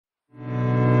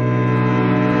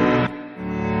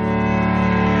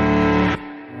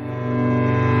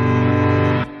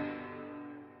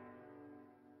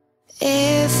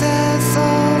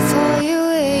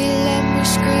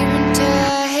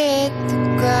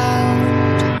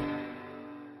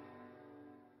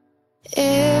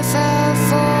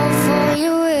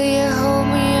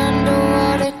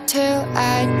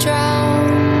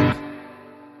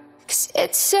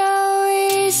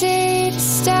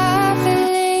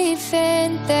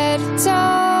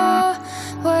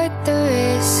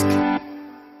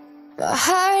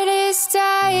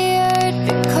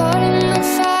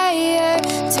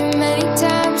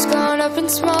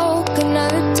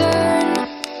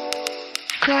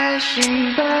crash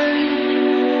and burn.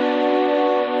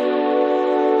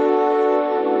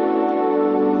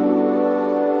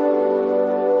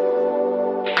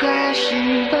 Crash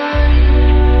and burn.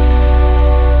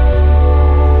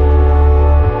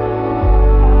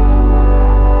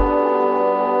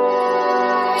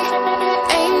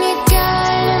 Aim your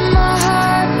gun in my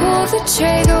heart, pull the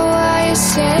trigger while you're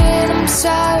saying I'm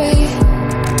sorry.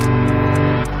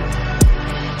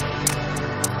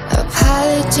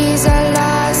 Apologies are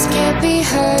lost, can't be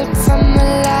heard from a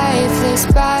lifeless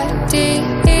body.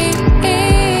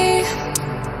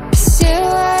 It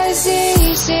was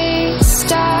easy to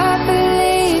start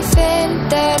believing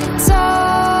that it's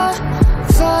all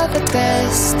for the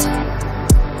best.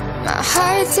 My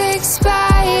heart's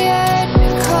expired,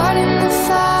 caught in the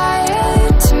fire.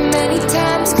 Too many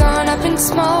times gone up in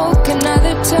smoke,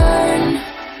 another turn.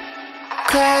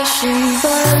 Crash and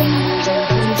burn.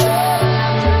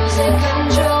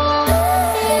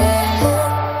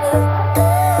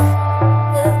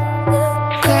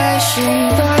 Crash and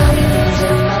burn.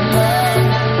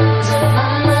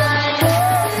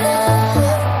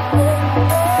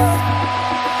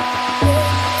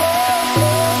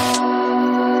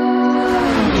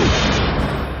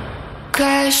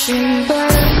 Crash and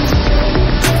burn.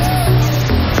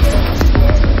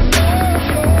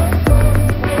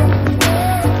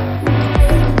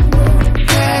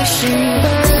 Crash and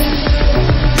burn.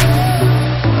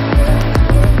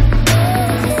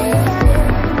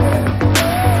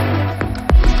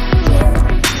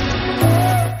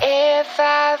 If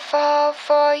I fall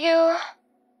for you,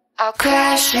 I'll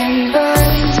crash and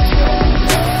burn.